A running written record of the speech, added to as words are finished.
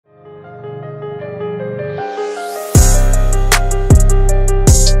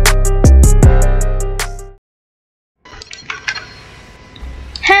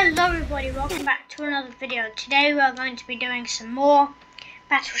welcome back to another video. Today we are going to be doing some more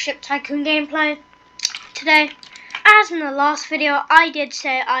Battleship Tycoon gameplay. Today, as in the last video, I did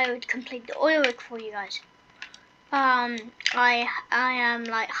say I would complete the oil rig for you guys. I am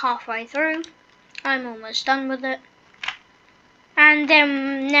like halfway through. I'm almost done with it. And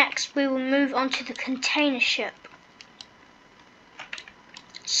then next we will move on to the container ship.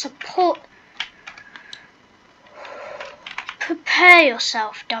 Prepare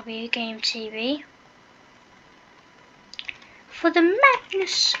yourself, W Game TV, for the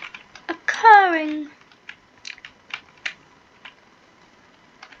madness occurring.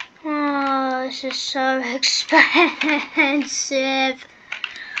 Oh, this is so expensive.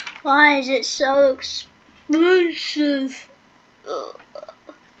 Why is it so expensive? Oh,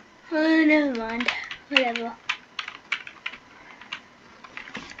 never mind. Whatever.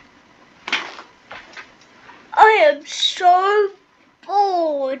 I am so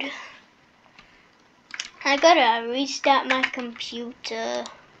bored. I gotta restart my computer.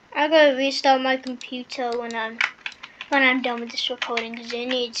 I gotta restart my computer when I'm done with this recording because it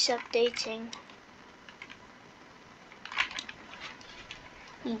needs updating.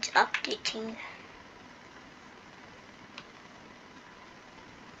 Needs updating.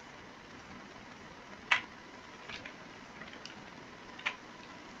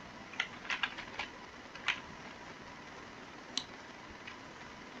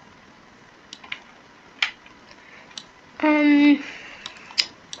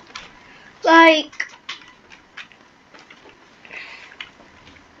 Like,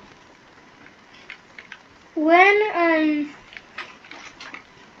 when,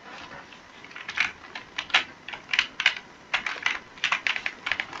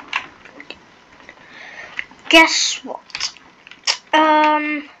 guess what?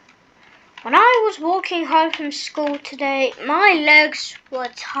 When I was walking home from school today, my legs were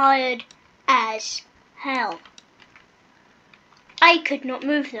tired as hell. I could not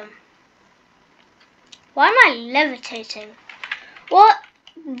move them. Why am I levitating? What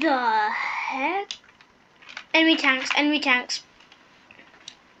the heck? Enemy tanks, enemy tanks.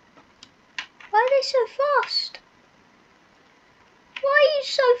 Why are they so fast? Why are you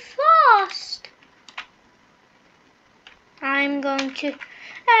so fast? I'm going to...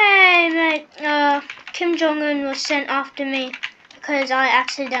 Hey mate, Kim Jong-un was sent after me because I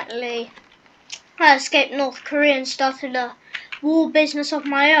accidentally escaped North Korea and started a war business of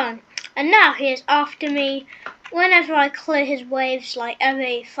my own. And now he is after me whenever I clear his waves, like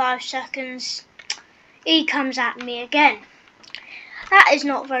every 5 seconds. He comes at me again. That is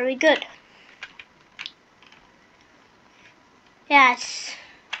not very good. Yes,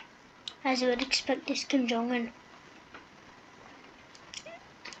 as you would expect this Kim Jong-un.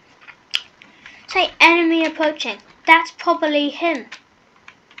 Say enemy approaching. That's probably him.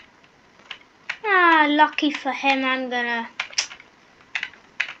 Ah, lucky for him, I'm gonna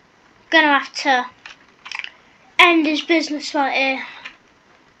have to end his business right here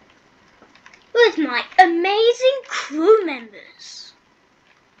with my amazing crew members.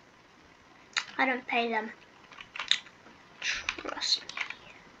 I don't pay them. Trust me.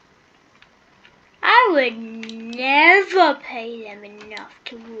 I would never pay them enough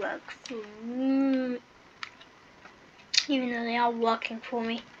to work for me. Even though they are working for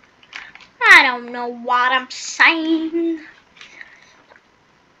me. I don't know what I'm saying.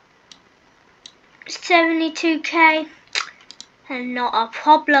 72k and not a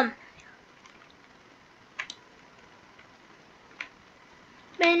problem.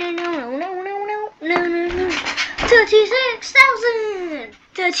 No. 36,000.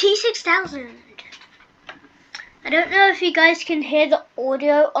 36,000. I don't know if you guys can hear the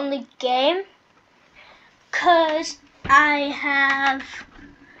audio on the game because I have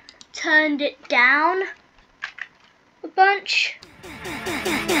turned it down a bunch.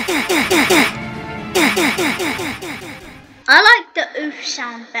 I like the oof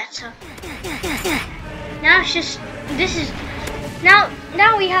sound better. Now it's just, this is, now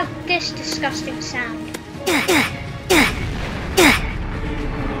we have this disgusting sound.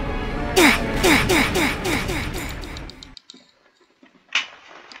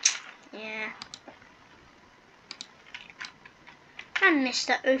 Yeah. I miss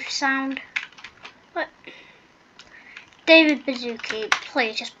the oof sound. But David Bazuki,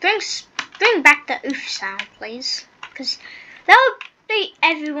 please just bring back the oof sound, please, because that would be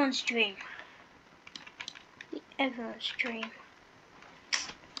everyone's dream. Everyone's dream.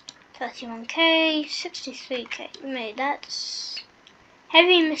 31k, 63k. Mate, that's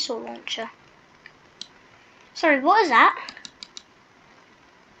heavy missile launcher. Sorry, what is that?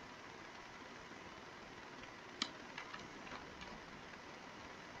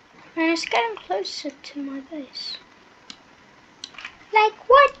 it's getting closer to my base. Like,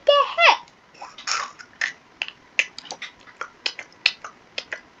 what the heck?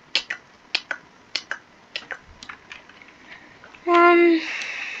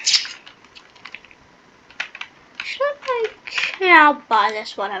 Yeah, I'll buy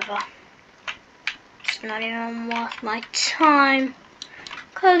this, whatever. It's not even worth my time.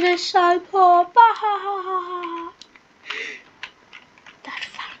 Cause it's so poor. That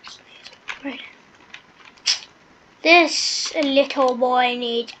family is upgrading. This little boy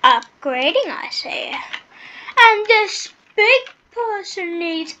needs upgrading, I say. And this big person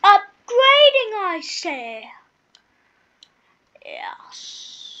needs upgrading, I say.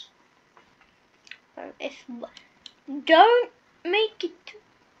 Yes. If don't make it.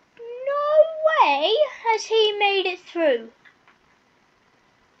 No way has he made it through.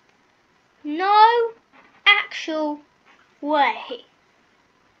 No actual way.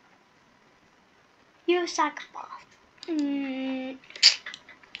 You're a psychopath. I'm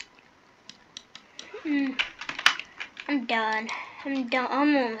done. I'm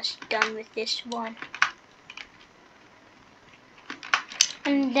almost done with this one.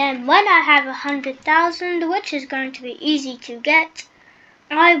 And then when I have 100,000, which is going to be easy to get,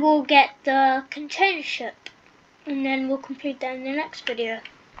 I will get the container ship. And then we'll complete that in the next video.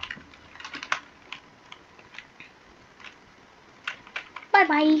 Bye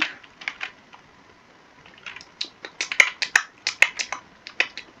bye.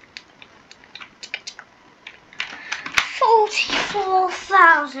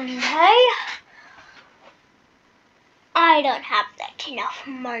 $44,000, hey? I don't have that enough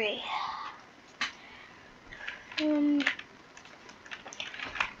money.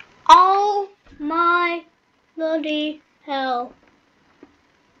 Oh my bloody hell.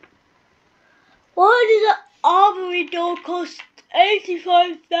 Why does an armory door cost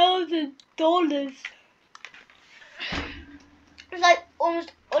 $85,000? It's like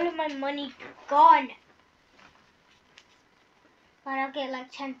almost all of my money gone. But I'll get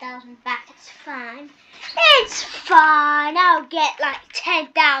like 10,000 back, it's fine. It's fine, I'll get like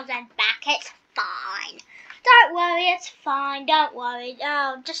 10,000 back, it's fine. Don't worry, it's fine, don't worry.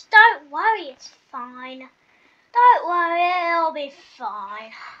 Oh, just don't worry, it's fine. Don't worry, it'll be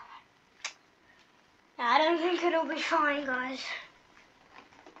fine. I don't think it'll be fine, guys.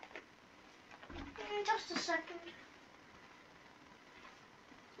 Just a second.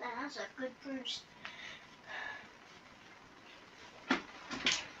 That's a good boost.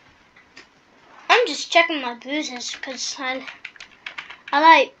 I'm just checking my bruises because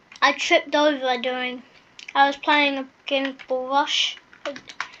I tripped over during I was playing a game of Bull Rush.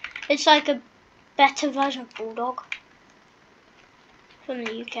 It's like a better version of Bulldog from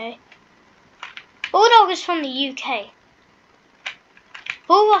the UK. Bulldog is from the UK.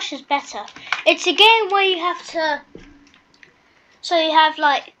 Bull Rush is better. It's a game where you have to. So you have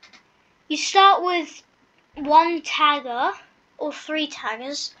like you start with one tagger or 3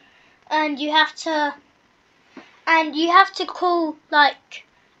 taggers. And you have to call like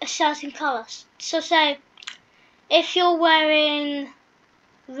a certain colour. So say if you're wearing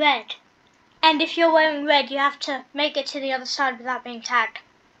red, and if you're wearing red, you have to make it to the other side without being tagged.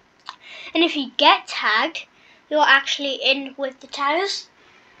 And if you get tagged, you're actually in with the taggers.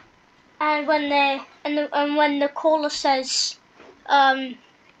 And when when the caller says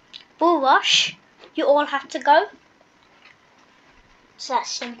Bull Rush, you all have to go. So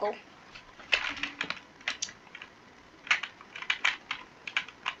that's simple.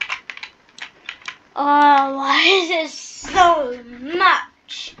 Oh, why is it so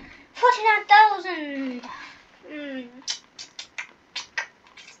much? 49,000.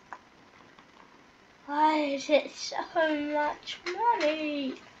 Why is it so much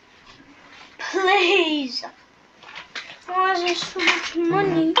money? Please. Why is it so much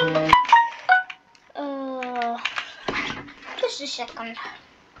money? Just a second.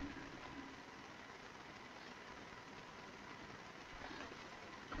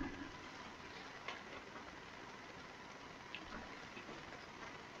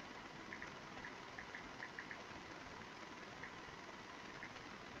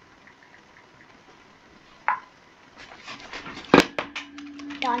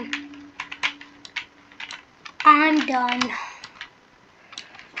 Done. I'm done.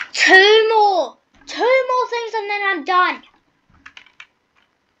 Two more things and then I'm done.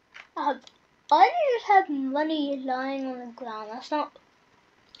 I just have money lying on the ground. That's not.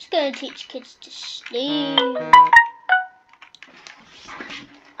 It's going to teach kids to sleep.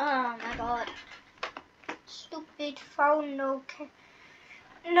 Oh my god. Stupid phone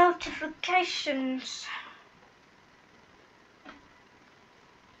notifications.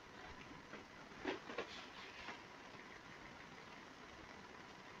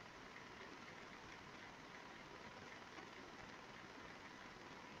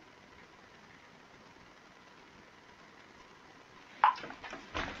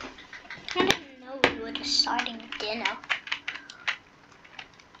 Oh, you were deciding dinner.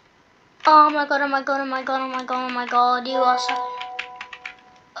 Oh my god, oh my god, oh my god, oh my god, oh my god, you are so...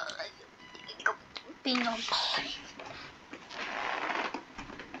 being on play.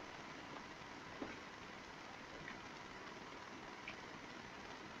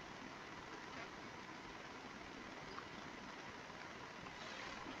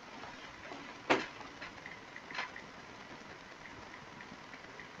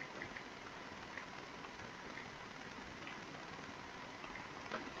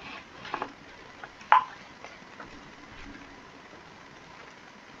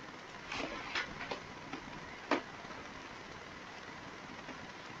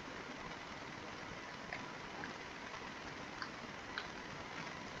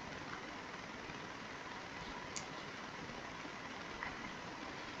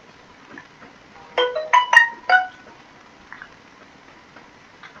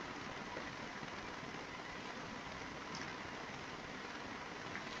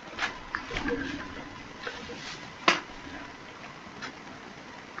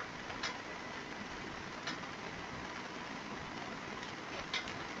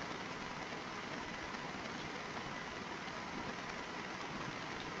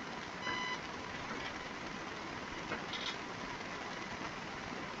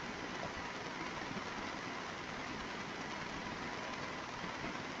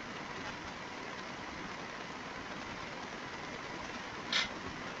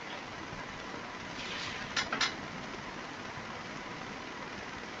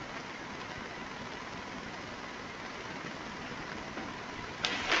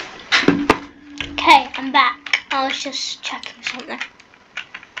 Okay, I'm back. I was just checking something.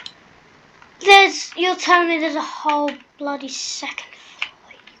 You're telling me there's a whole bloody second floor.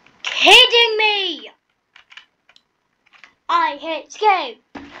 Are you kidding me? I hate this game.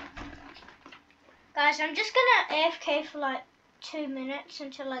 Guys, I'm just gonna AFK for like 2 minutes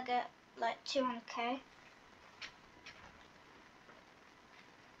until I get like 200k.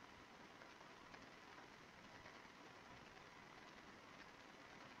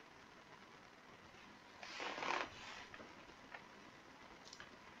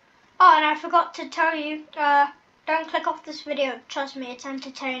 Oh, and I forgot to tell you, don't click off this video. Trust me, it's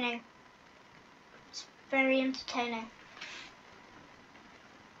entertaining. It's very entertaining.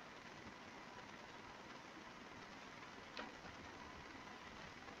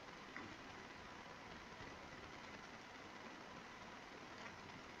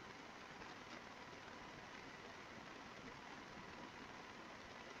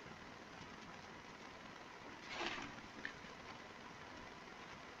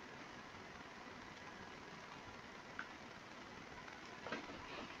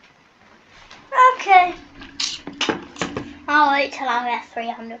 Okay. I'll wait till I get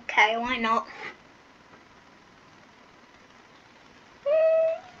 300k, why not?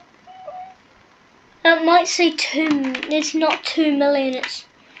 It might say 2, it's not 2 million, it's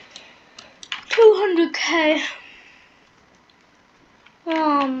 200k.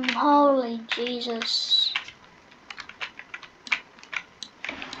 Holy Jesus.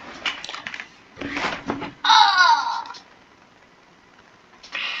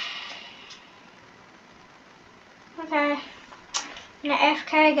 Okay, I'm gonna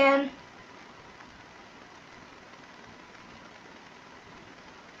AFK again.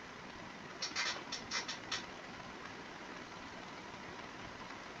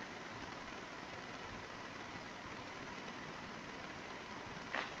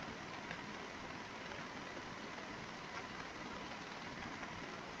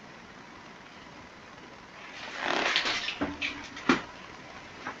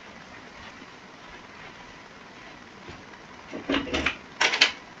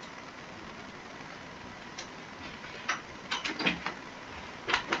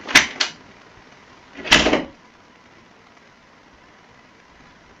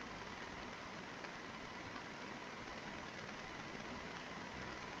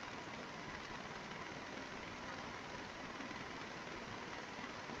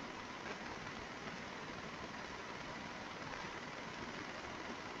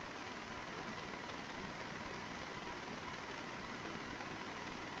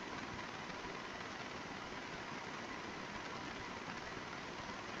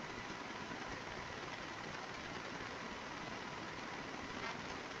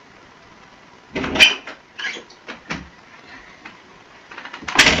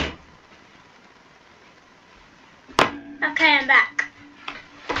 Okay, I'm back.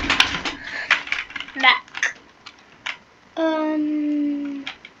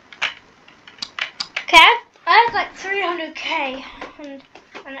 Okay, I have like 300k,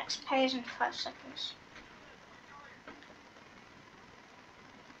 and My next pay is in 5 seconds.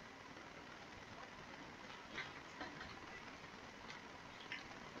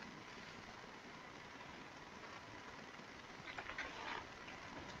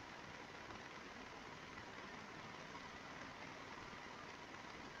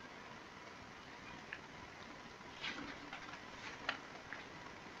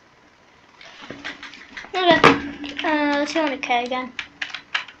 Okay, 200k again.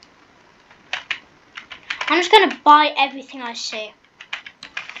 I'm just gonna buy everything I see.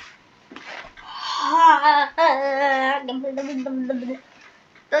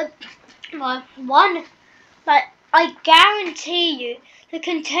 Like, I guarantee you, the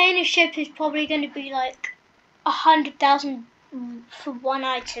container ship is probably going to be like 100,000 for one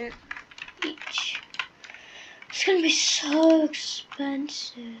item each. It's going to be so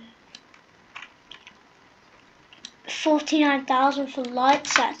expensive. 49,000 for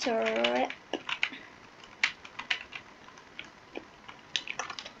lights, that's a rip.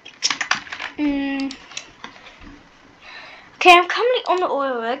 Okay, I'm currently on the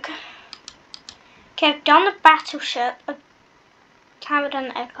oil rig. Okay, I've done the battleship. I haven't done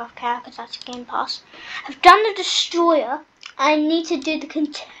the aircraft carrier because that's a game pass. I've done the destroyer. I need to do the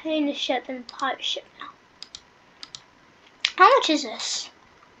container ship and the pirate ship now. How much is this?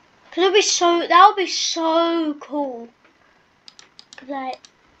 Cause that would be so cool. Like,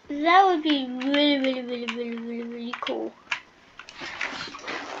 that would be really cool.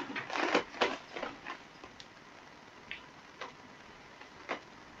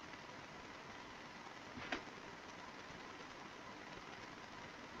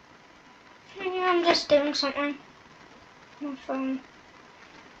 I'm just doing something on my phone.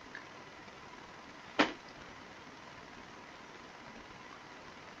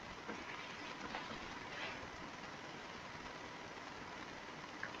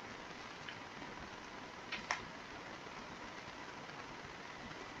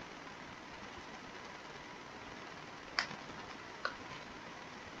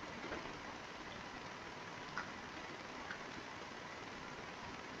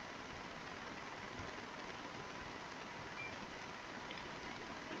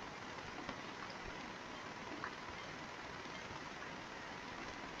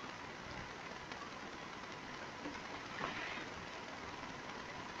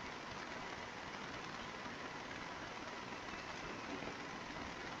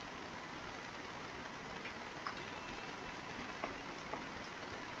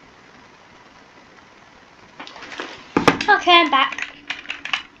 Okay, I'm back.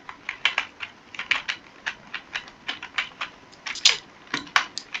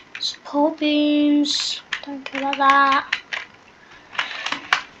 Support beams. Don't care about that.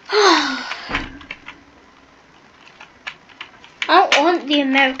 I don't want the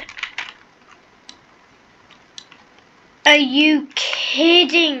American. Are you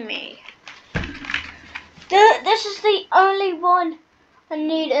kidding me? This is the only one I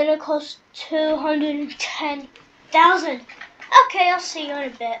need, and it costs 210,000. Okay, I'll see you in a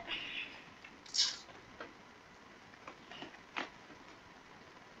bit.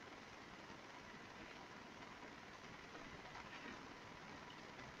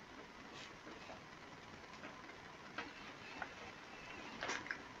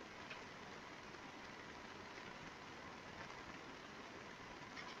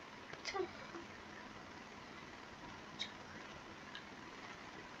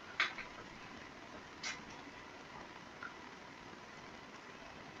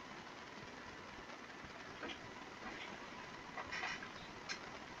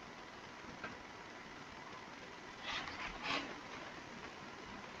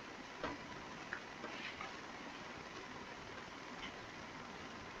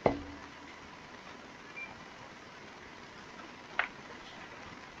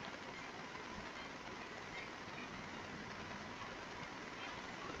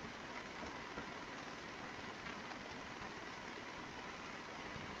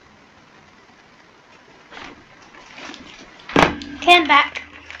 Came back.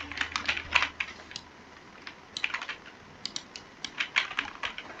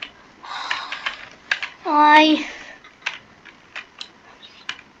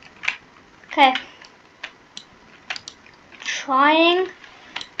 Okay. Trying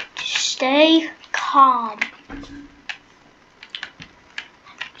to stay calm.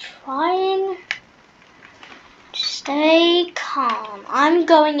 Trying to stay calm. I'm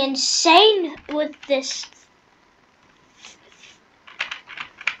going insane with this.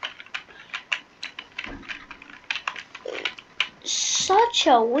 Such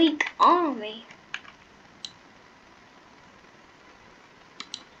a weak army.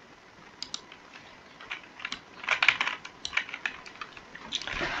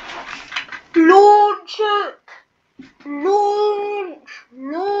 Launch it! Launch!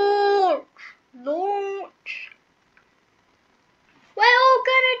 Launch! Launch! We're all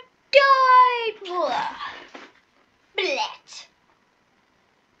gonna die! Blet.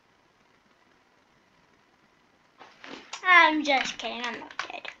 I'm just kidding, I'm not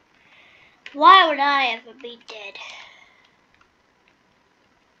dead. Why would I ever be dead?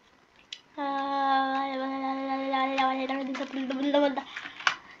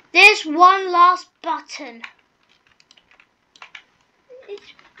 There's one last button.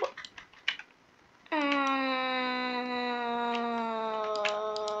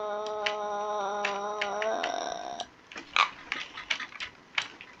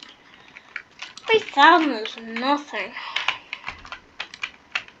 We found there's nothing.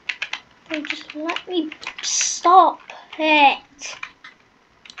 They just let me stop it.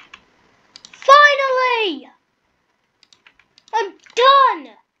 Finally! I'm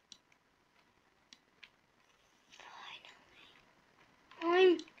done!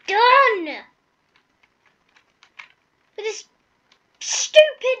 I'm done! With this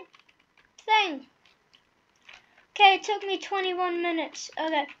stupid thing. Okay, it took me 21 minutes.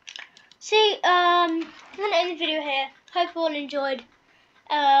 Okay. See, I'm gonna end the video here. Hope you all enjoyed.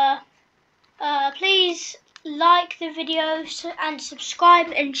 Please like the video and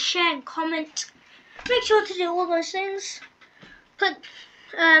subscribe and share and comment. Make sure to do all those things.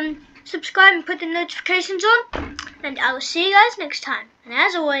 Subscribe and put the notifications on. And I will see you guys next time. And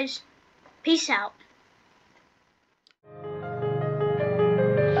as always, peace out.